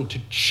cause them to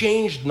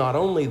change not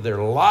only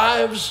their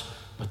lives,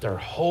 but their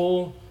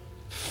whole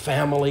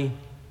family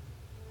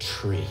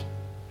tree.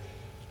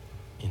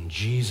 In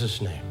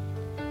Jesus' name,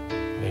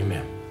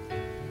 amen.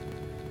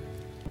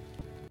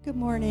 Good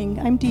morning.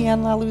 I'm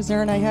Deanne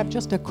LaLuzerne. I have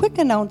just a quick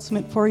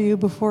announcement for you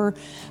before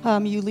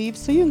you leave,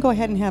 so you can go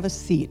ahead and have a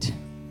seat.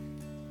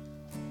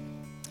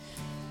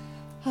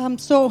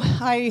 So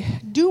I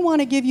do want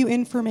to give you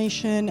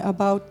information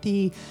about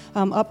the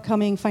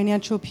upcoming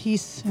Financial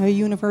Peace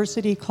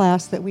University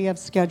class that we have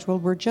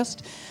scheduled. We're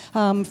just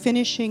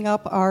finishing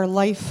up our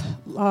Life,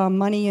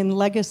 Money, and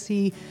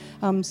Legacy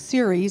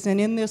series. And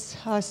in this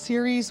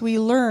series, we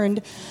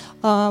learned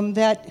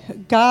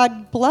that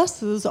God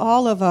blesses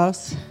all of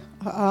us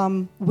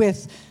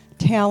with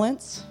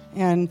talents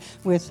and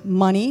with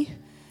money.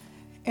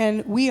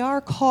 And we are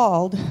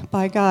called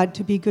by God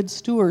to be good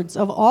stewards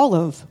of all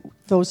of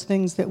those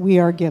things that we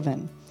are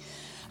given.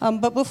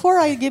 But before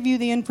I give you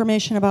the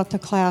information about the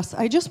class,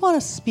 I just want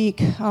to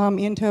speak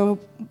into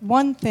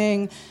one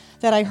thing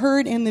that I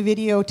heard in the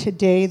video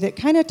today that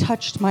kind of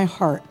touched my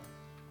heart.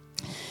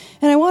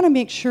 And I want to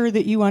make sure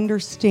that you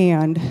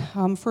understand,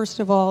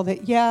 first of all,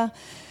 that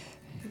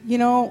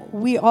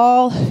we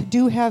all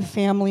do have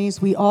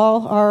families. We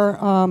all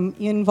are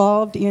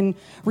involved in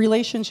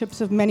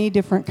relationships of many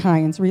different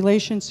kinds.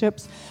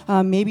 Relationships,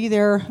 maybe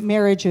they're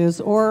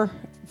marriages or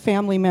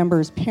family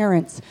members,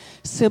 parents,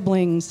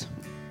 siblings,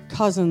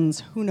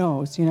 cousins, who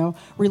knows,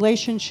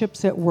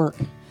 relationships at work.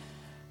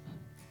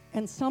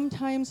 And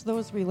sometimes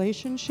those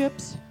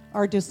relationships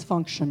are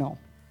dysfunctional.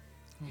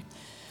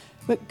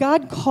 But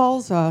God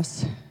calls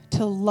us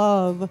to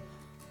love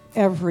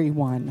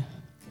everyone.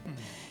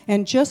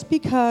 And just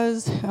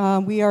because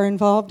we are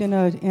involved in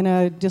a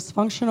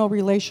dysfunctional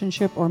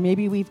relationship, or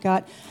maybe we've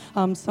got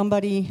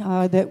somebody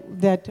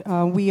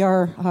that we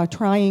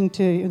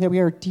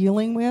are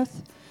dealing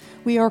with,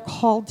 we are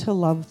called to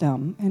love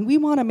them. And we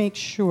want to make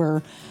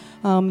sure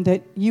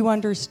that you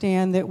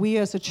understand that we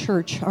as a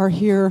church are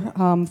here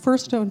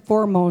first and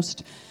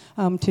foremost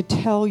to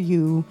tell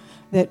you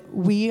that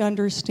we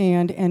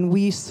understand and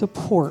we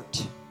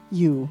support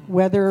you,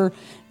 whether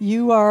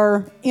you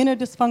are in a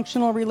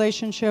dysfunctional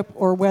relationship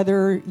or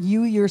whether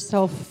you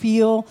yourself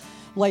feel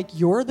like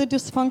you're the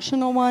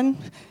dysfunctional one.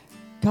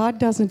 God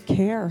doesn't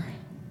care.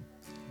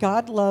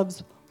 God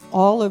loves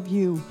all of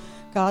you.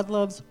 God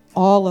loves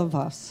all of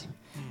us,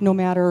 no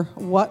matter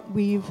what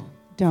we've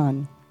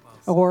done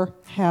or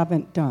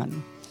haven't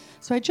done.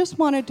 So I just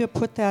wanted to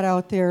put that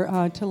out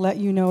there to let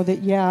you know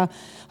that,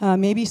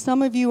 maybe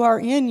some of you are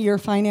in your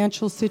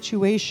financial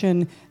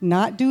situation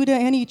not due to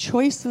any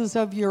choices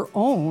of your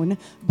own,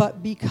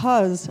 but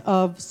because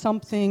of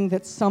something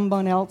that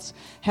someone else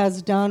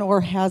has done or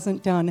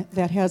hasn't done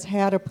that has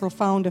had a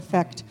profound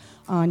effect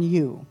on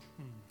you.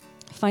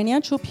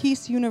 Financial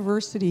Peace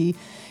University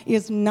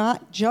is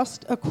not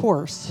just a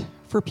course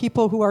for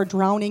people who are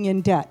drowning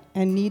in debt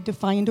and need to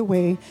find a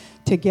way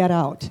to get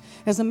out.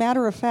 As a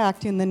matter of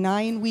fact, in the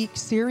 9-week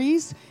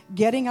series,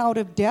 getting out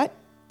of debt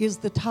is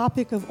the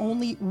topic of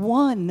only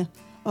one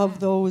of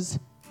those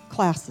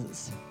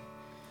classes.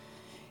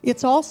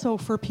 It's also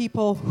for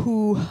people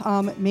who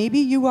maybe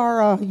you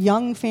are a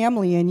young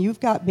family and you've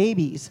got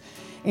babies.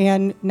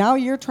 And now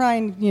you're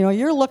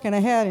you're looking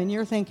ahead and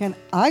you're thinking,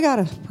 I got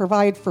to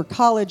provide for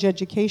college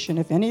education.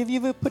 If any of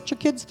you have put your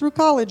kids through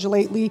college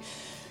lately,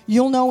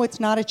 you'll know it's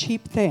not a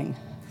cheap thing.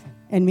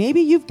 And maybe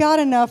you've got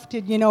enough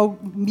to,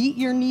 meet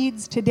your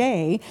needs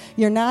today.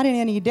 You're not in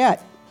any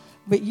debt.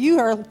 But you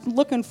are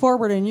looking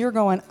forward and you're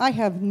going, I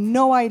have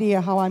no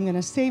idea how I'm going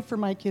to save for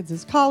my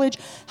kids' college,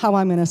 how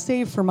I'm going to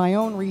save for my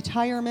own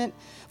retirement,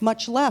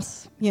 much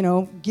less,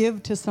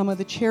 give to some of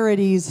the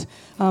charities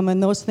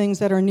and those things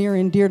that are near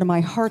and dear to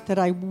my heart that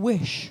I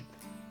wish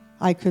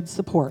I could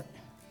support.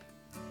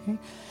 Okay?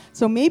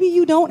 So maybe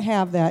you don't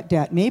have that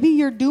debt. Maybe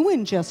you're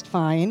doing just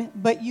fine,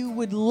 but you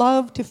would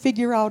love to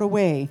figure out a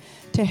way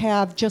to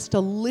have just a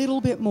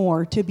little bit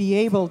more to be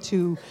able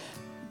to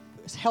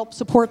help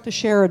support the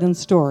Sheridan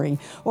Story,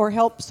 or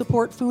help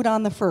support Food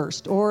on the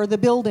First, or the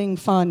building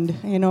fund,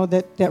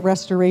 that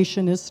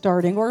Restoration is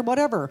starting, or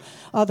whatever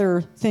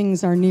other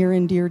things are near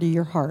and dear to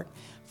your heart.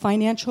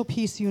 Financial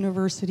Peace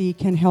University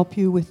can help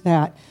you with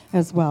that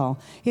as well.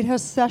 It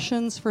has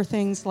sessions for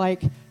things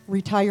like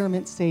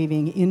retirement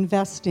saving,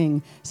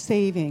 investing,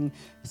 saving,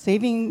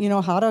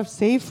 how to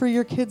save for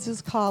your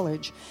kids'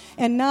 college.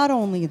 And not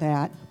only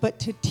that, but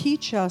to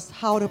teach us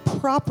how to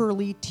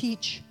properly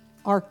teach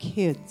our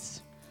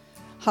kids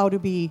how to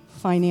be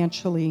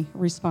financially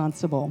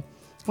responsible.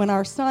 When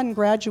our son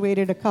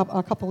graduated a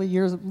couple of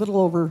years, a little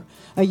over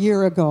a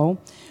year ago,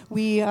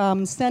 we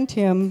sent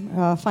him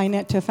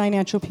to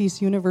Financial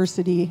Peace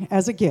University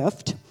as a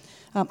gift.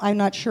 I'm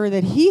not sure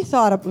that he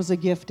thought it was a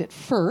gift at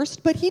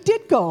first, but he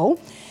did go.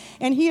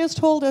 And he has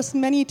told us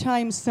many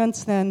times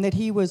since then that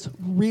he was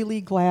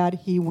really glad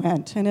he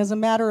went. And as a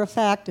matter of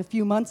fact, a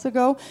few months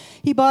ago,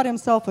 he bought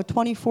himself a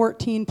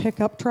 2014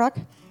 pickup truck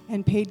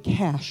and paid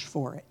cash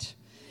for it.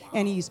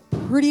 And he's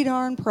pretty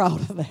darn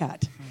proud of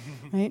that.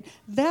 Right?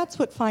 That's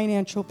what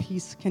Financial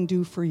Peace can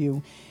do for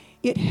you.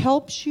 It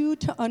helps you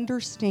to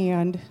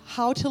understand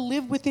how to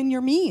live within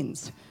your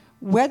means.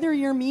 Whether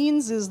your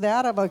means is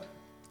that of a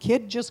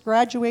kid just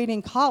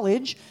graduating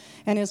college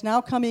and is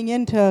now coming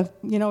into,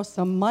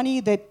 some money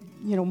that,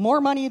 more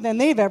money than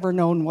they've ever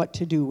known what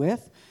to do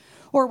with,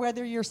 or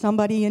whether you're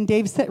somebody in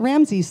Dave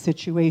Ramsey's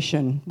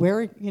situation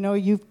where,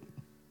 you've,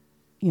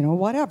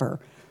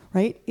 whatever.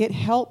 Right? It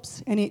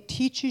helps and it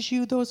teaches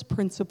you those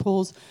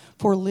principles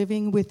for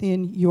living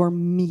within your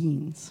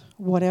means,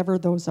 whatever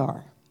those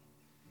are.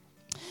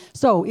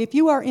 So if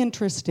you are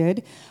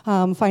interested,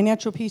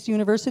 Financial Peace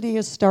University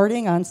is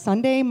starting on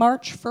Sunday,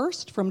 March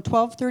 1st from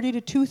 12:30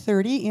 to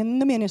 2:30 in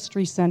the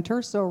Ministry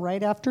Center, so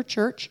right after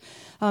church.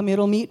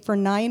 It'll meet for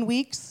 9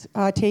 weeks,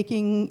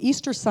 taking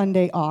Easter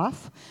Sunday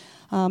off.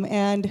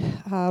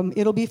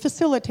 It'll be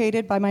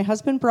facilitated by my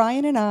husband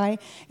Brian and I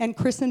and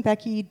Chris and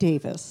Becky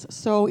Davis.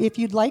 So if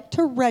you'd like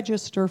to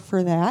register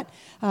for that,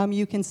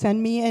 you can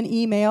send me an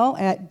email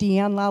at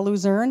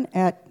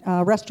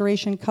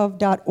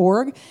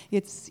deanlaluzerne@restorationcov.org.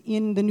 It's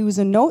in the news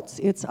and notes.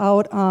 It's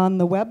out on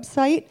the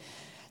website.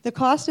 The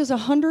cost is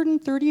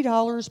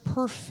 $130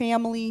 per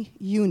family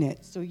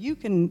unit. So you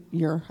can,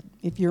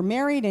 if you're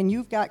married and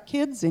you've got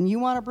kids and you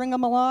want to bring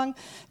them along,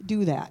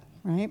 do that.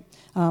 Right?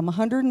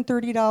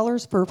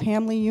 $130 per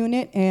family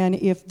unit, and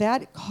if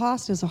that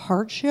cost is a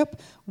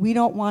hardship, we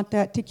don't want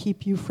that to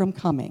keep you from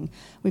coming.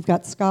 We've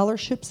got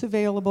scholarships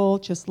available.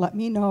 Just let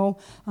me know,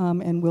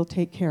 and we'll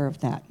take care of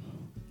that.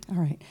 All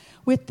right.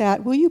 With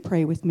that, will you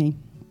pray with me?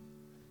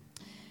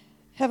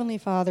 Heavenly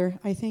Father,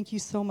 I thank you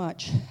so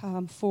much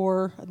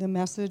for the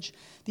message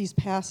these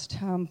past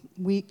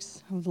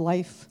weeks of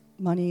life,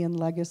 money, and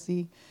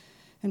legacy.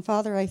 And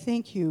Father, I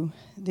thank you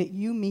that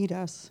you meet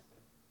us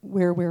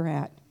where we're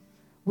at,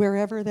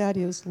 wherever that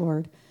is,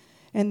 Lord,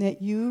 and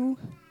that you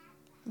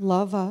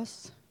love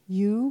us,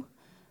 you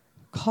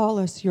call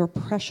us your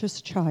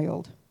precious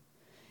child,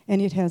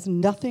 and it has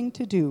nothing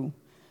to do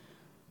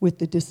with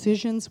the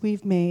decisions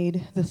we've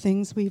made, the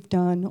things we've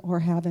done or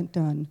haven't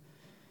done.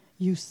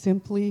 You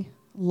simply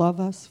love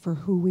us for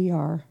who we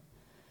are.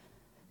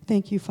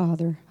 Thank you,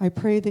 Father. I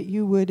pray that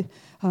you would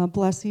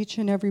bless each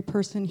and every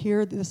person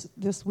here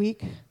this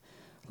week.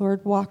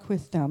 Lord, walk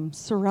with them,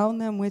 surround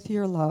them with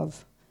your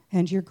love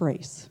and your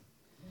grace.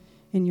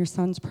 In your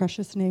Son's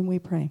precious name we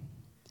pray.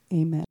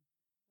 Amen.